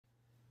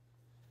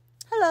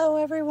Hello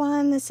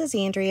everyone, this is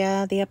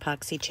Andrea, the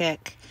Epoxy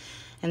Chick,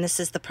 and this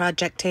is the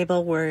project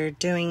table we're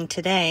doing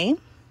today.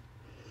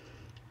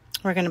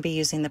 We're going to be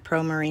using the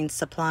Promarine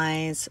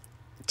Supplies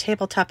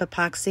tabletop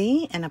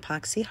epoxy and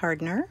epoxy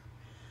hardener,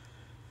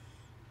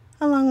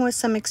 along with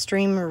some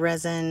extreme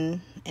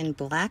resin in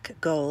black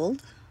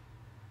gold,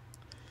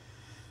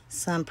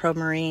 some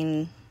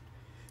Promarine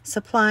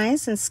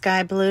Supplies in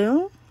sky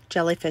blue,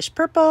 jellyfish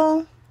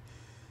purple,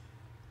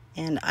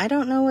 and I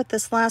don't know what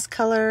this last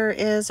color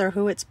is or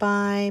who it's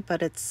by,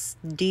 but it's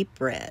deep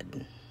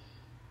red.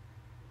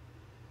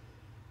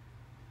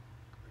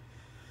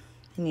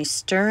 And you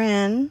stir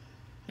in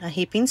a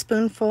heaping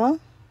spoonful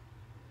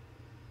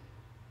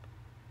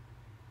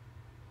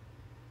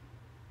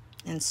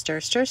and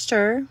stir, stir,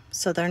 stir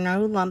so there are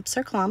no lumps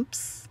or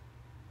clumps.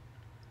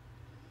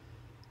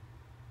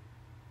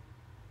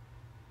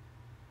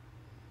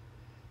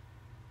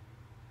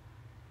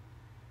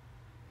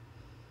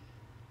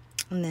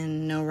 And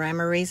then no rhyme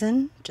or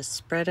reason, just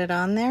spread it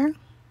on there.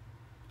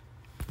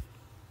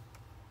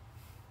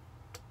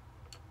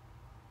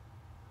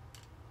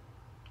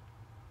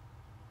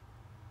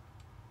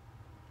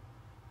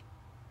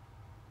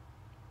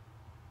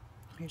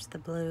 Here's the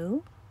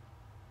blue.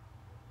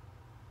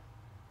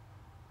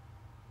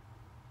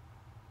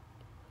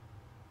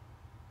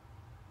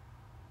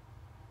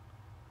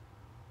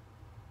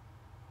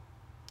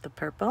 The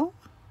purple.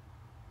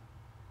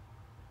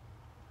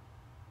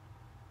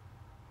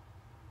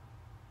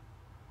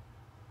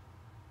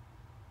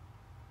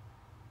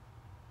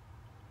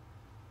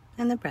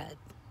 And the red.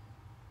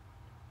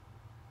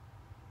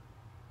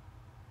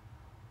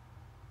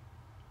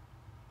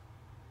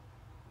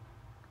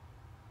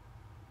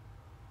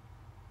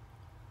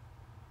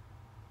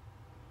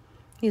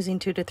 Using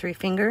 2 to 3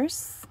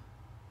 fingers,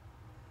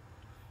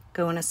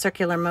 go in a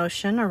circular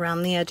motion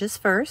around the edges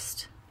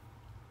first.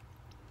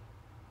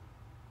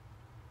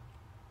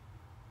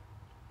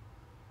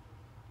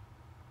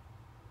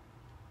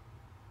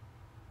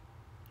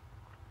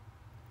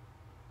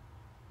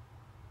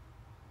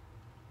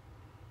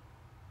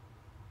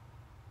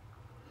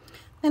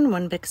 And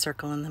one big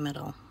circle in the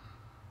middle.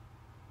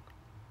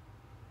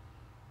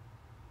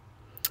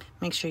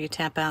 Make sure you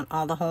tap out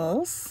all the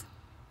holes.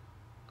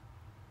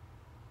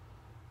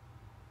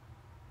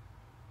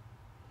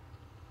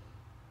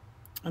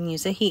 And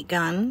use a heat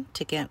gun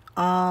to get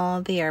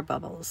all the air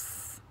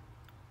bubbles.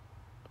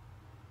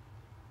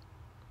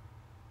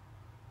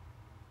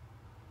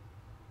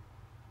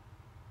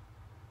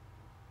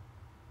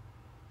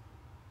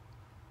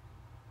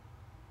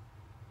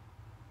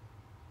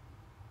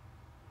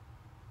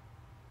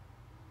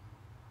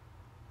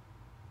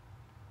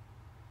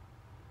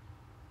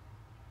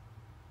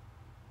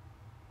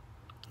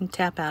 And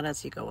tap out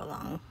as you go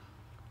along.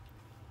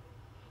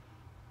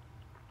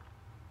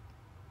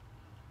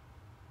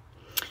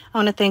 I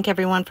want to thank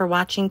everyone for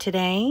watching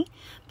today.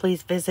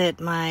 Please visit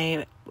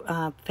my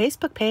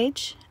Facebook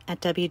page at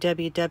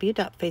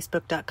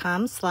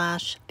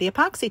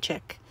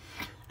www.facebook.com/theepoxychick.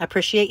 I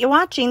appreciate you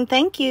watching.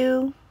 Thank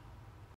you.